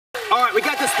All right, we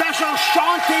got the special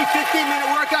Shanti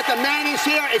 15-minute workout. The man is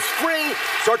here. It's free.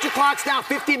 Start your clocks now.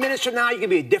 15 minutes from now, you can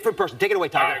be a different person. Take it away,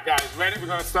 Tiger. All right, guys, ready? We're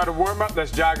going to start a warm-up.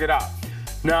 Let's jog it out.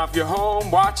 Now, if you're home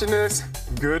watching this,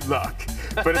 good luck.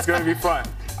 But it's going to be fun.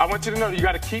 I want you to know that you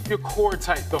got to keep your core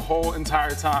tight the whole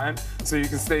entire time so you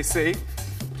can stay safe.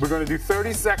 We're going to do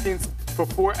 30 seconds for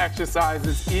 4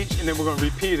 exercises each, and then we're going to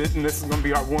repeat it, and this is going to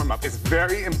be our warm-up. It's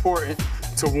very important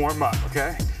to warm up,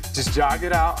 okay? Just jog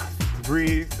it out.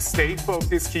 Breathe, stay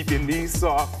focused, keep your knees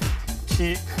soft,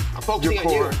 keep your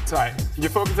core tight. You're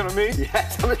focusing on me?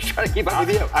 Yes, I'm just trying to keep up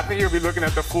with you. I think you'll be looking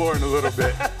at the floor in a little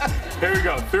bit. Here we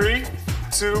go, 3,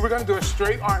 2, we're gonna do a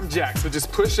straight arm jack. So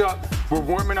just push up, we're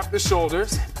warming up the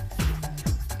shoulders,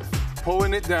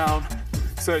 pulling it down.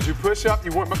 So as you push up,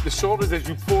 you warm up the shoulders. As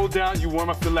you pull down, you warm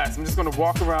up the legs. I'm just gonna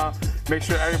walk around, make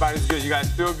sure everybody's good. You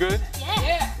guys feel good?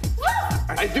 Yeah.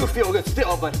 I do feel good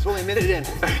still, but it's only a minute in.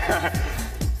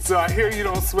 So I hear you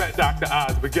don't sweat, Dr.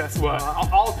 Oz, but guess what?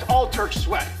 All Turks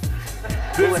sweat.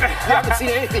 You haven't seen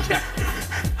anything yet.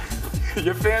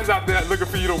 Your fans out there looking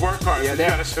for you to work hard. Yeah, so you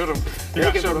gotta show them. You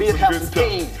gotta show them some good stuff.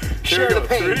 Pain. Here we Share go. the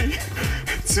pain.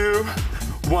 3,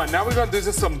 2, 1. Now we're gonna do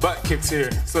just some butt kicks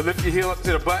here. So lift your heel up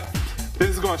to the butt.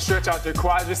 This is gonna stretch out your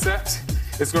quadriceps.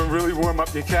 It's gonna really warm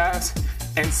up your calves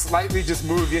and slightly just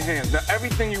move your hands. Now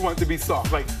everything you want to be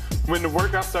soft. Like when the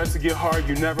workout starts to get hard,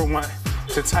 you never want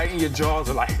to tighten your jaws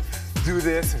or like do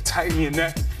this or tighten your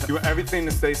neck. You want everything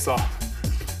to stay soft.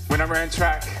 When I ran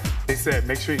track, they said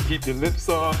make sure you keep your lips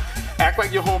soft. Act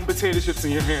like you're holding potato chips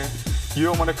in your hand. You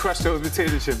don't want to crush those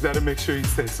potato chips. That'll make sure you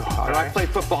stay soft. When I played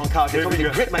football in college, they told me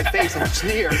to grit my face and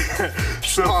sneer.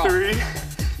 So 3,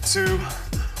 2,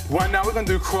 1. Now we're gonna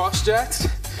do cross jacks.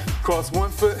 Cross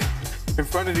one foot in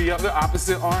front of the other,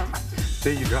 opposite arm.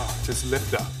 There you go. Just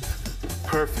lift up.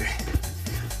 Perfect.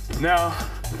 Now,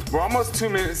 we're almost 2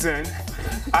 minutes in.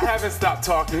 I haven't stopped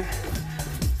talking.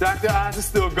 Dr. Oz is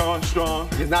still going strong.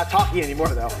 He's not talking anymore,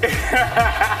 though.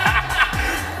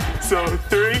 So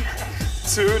 3,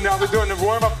 2, now we're doing the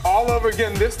warm-up all over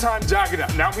again. This time, jog it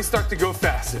up. Now we start to go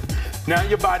faster. Now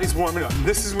your body's warming up.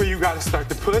 This is where you gotta start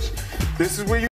to push. This is where you